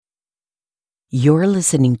You're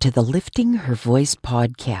listening to the Lifting Her Voice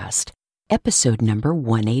podcast, episode number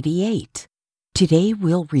 188. Today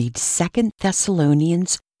we'll read 2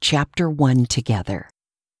 Thessalonians chapter 1 together.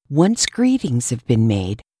 Once greetings have been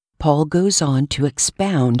made, Paul goes on to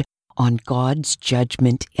expound on God's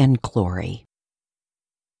judgment and glory.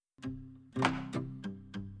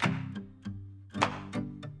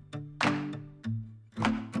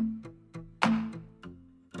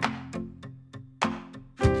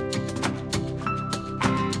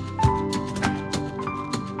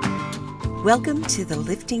 Welcome to the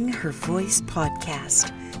Lifting Her Voice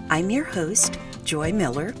podcast. I'm your host, Joy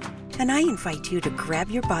Miller, and I invite you to grab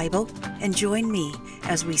your Bible and join me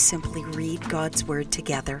as we simply read God's Word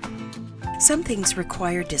together. Some things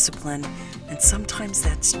require discipline, and sometimes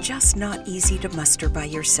that's just not easy to muster by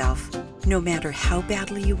yourself, no matter how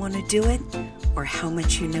badly you want to do it or how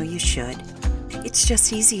much you know you should. It's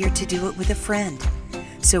just easier to do it with a friend.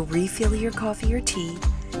 So refill your coffee or tea,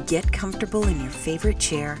 get comfortable in your favorite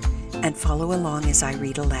chair, and follow along as I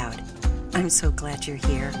read aloud. I'm so glad you're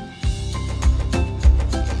here.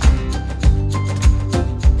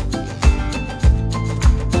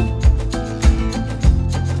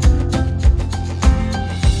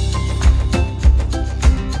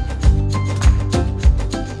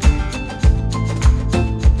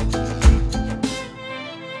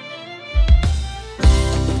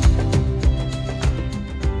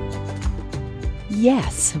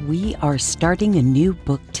 Yes, we are starting a new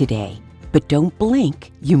book today, but don't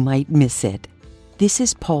blink, you might miss it. This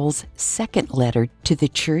is Paul's second letter to the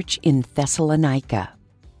church in Thessalonica.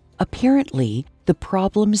 Apparently, the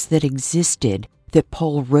problems that existed that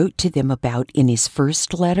Paul wrote to them about in his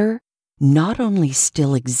first letter not only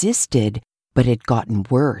still existed, but had gotten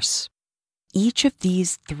worse. Each of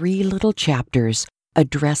these 3 little chapters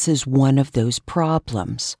addresses one of those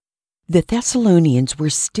problems. The Thessalonians were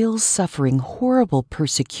still suffering horrible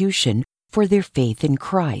persecution for their faith in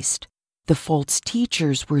Christ. The false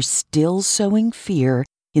teachers were still sowing fear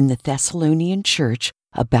in the Thessalonian church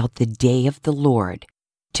about the day of the Lord.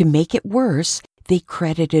 To make it worse, they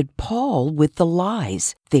credited Paul with the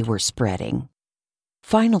lies they were spreading.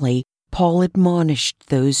 Finally, Paul admonished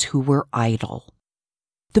those who were idle.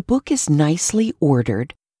 The book is nicely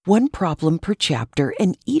ordered, 1 problem per chapter,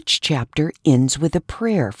 and each chapter ends with a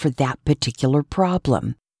prayer for that particular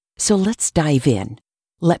problem. So let's dive in.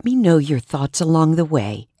 Let me know your thoughts along the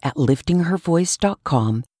way at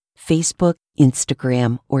liftinghervoice.com, Facebook,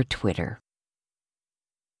 Instagram, or Twitter.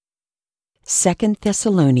 2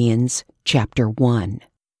 Thessalonians chapter 1.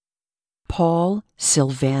 Paul,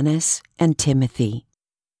 Silvanus, and Timothy,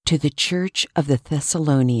 to the church of the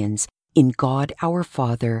Thessalonians in God our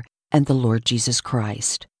Father and the Lord Jesus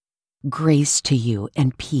Christ. Grace to you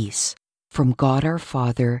and peace from God our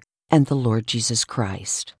Father and the Lord Jesus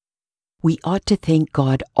Christ. We ought to thank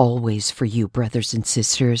God always for you, brothers and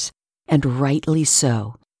sisters, and rightly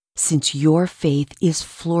so, since your faith is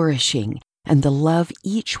flourishing and the love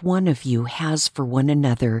each one of you has for one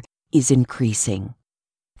another is increasing.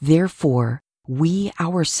 Therefore, we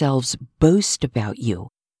ourselves boast about you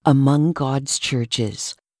among God's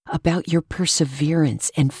churches, about your perseverance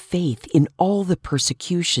and faith in all the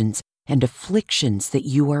persecutions and afflictions that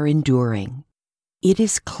you are enduring. It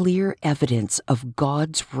is clear evidence of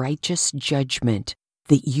God's righteous judgment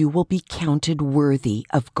that you will be counted worthy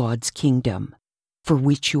of God's kingdom, for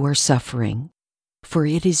which you are suffering. For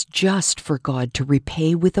it is just for God to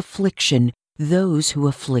repay with affliction those who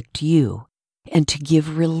afflict you, and to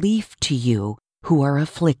give relief to you who are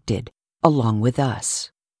afflicted along with us.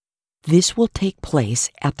 This will take place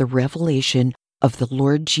at the revelation of the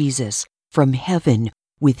Lord Jesus from heaven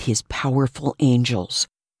with his powerful angels,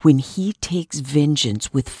 when he takes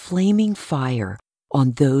vengeance with flaming fire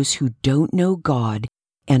on those who don't know God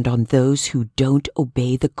and on those who don't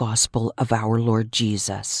obey the gospel of our Lord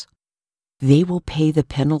Jesus. They will pay the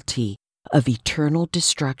penalty of eternal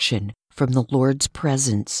destruction from the Lord's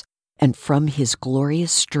presence and from his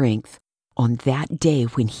glorious strength on that day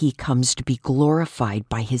when he comes to be glorified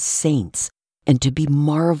by his saints and to be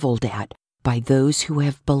marveled at by those who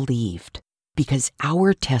have believed, because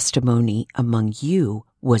our testimony among you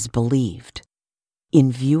was believed.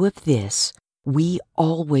 In view of this, we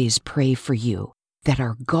always pray for you that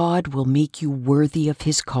our God will make you worthy of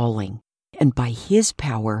his calling, and by his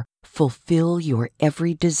power fulfill your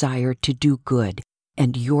every desire to do good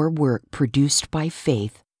and your work produced by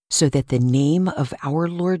faith, so that the name of our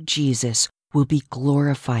Lord Jesus will be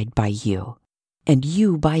glorified by you, and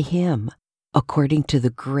you by him, according to the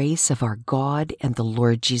grace of our God and the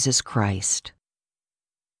Lord Jesus Christ.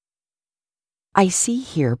 I see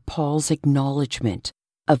here Paul's acknowledgement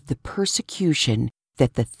of the persecution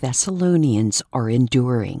that the Thessalonians are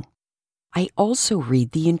enduring. I also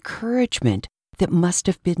read the encouragement that must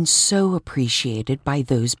have been so appreciated by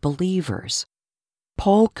those believers.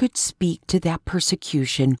 Paul could speak to that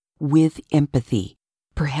persecution with empathy,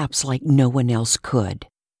 perhaps like no one else could.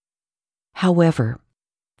 However,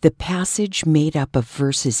 the passage made up of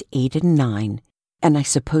verses 8 and 9, and I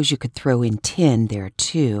suppose you could throw in 10 there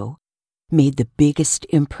too, made the biggest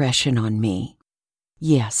impression on me.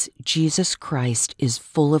 Yes, Jesus Christ is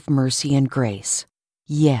full of mercy and grace.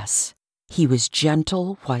 Yes, he was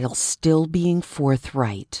gentle while still being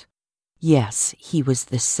forthright. Yes, he was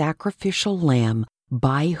the sacrificial lamb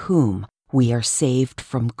by whom we are saved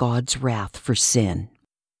from God's wrath for sin.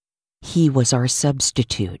 He was our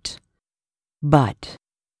substitute. But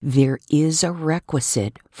there is a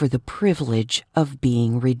requisite for the privilege of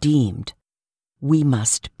being redeemed. We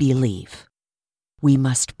must believe. We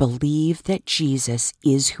must believe that Jesus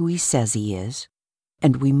is who he says he is,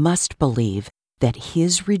 and we must believe that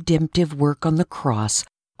his redemptive work on the cross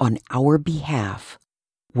on our behalf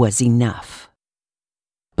was enough.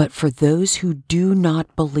 But for those who do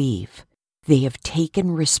not believe, they have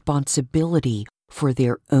taken responsibility for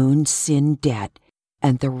their own sin debt,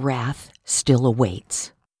 and the wrath still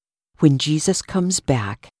awaits. When Jesus comes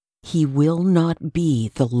back, he will not be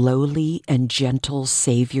the lowly and gentle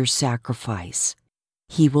Savior sacrifice.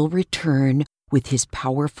 He will return with his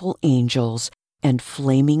powerful angels and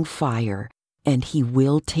flaming fire, and he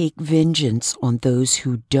will take vengeance on those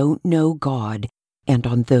who don't know God and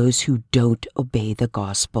on those who don't obey the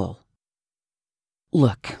gospel.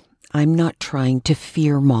 Look, I'm not trying to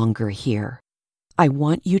fearmonger here. I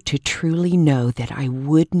want you to truly know that I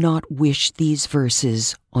would not wish these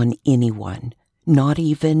verses on anyone, not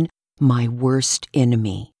even my worst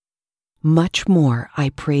enemy. Much more, I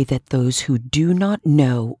pray that those who do not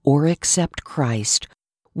know or accept Christ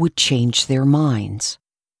would change their minds.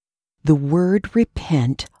 The word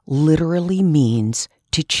repent literally means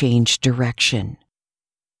to change direction.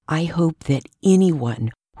 I hope that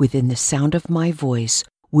anyone within the sound of my voice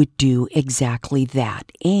would do exactly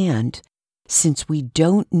that, and since we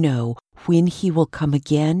don't know when he will come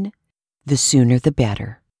again, the sooner the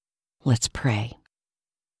better. Let's pray.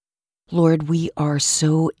 Lord, we are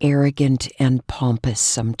so arrogant and pompous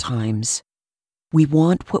sometimes. We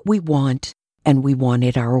want what we want, and we want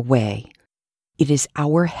it our way. It is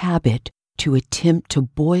our habit to attempt to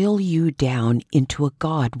boil you down into a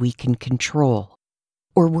God we can control.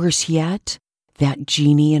 Or worse yet, that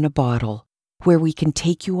genie in a bottle, where we can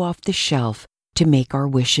take you off the shelf to make our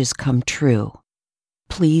wishes come true.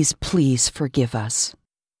 Please, please forgive us.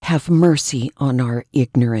 Have mercy on our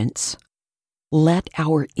ignorance. Let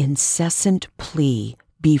our incessant plea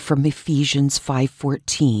be from Ephesians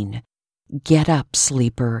 5:14. Get up,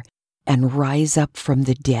 sleeper, and rise up from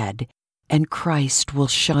the dead, and Christ will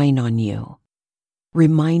shine on you.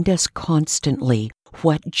 Remind us constantly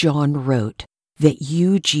what John wrote, that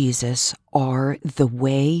you, Jesus, are the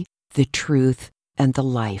way, the truth, and the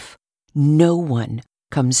life. No one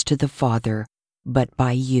comes to the Father but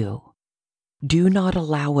by you. Do not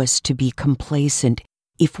allow us to be complacent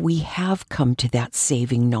if we have come to that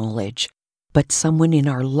saving knowledge, but someone in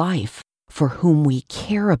our life for whom we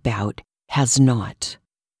care about has not.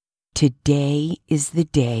 Today is the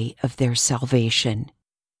day of their salvation.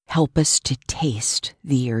 Help us to taste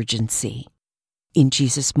the urgency. In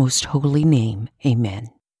Jesus' most holy name,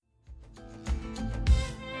 amen.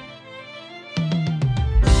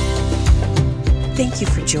 Thank you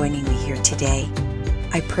for joining me here today.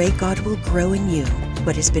 I pray God will grow in you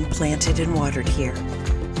what has been planted and watered here.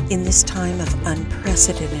 In this time of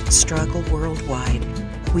unprecedented struggle worldwide,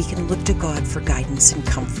 we can look to God for guidance and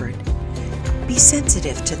comfort. Be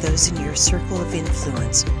sensitive to those in your circle of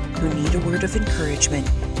influence who need a word of encouragement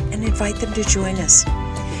and invite them to join us.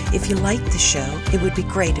 If you like the show, it would be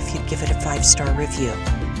great if you'd give it a 5-star review.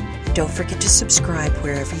 Don't forget to subscribe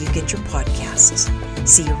wherever you get your podcasts.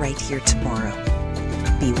 See you right here tomorrow.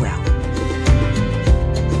 Be well.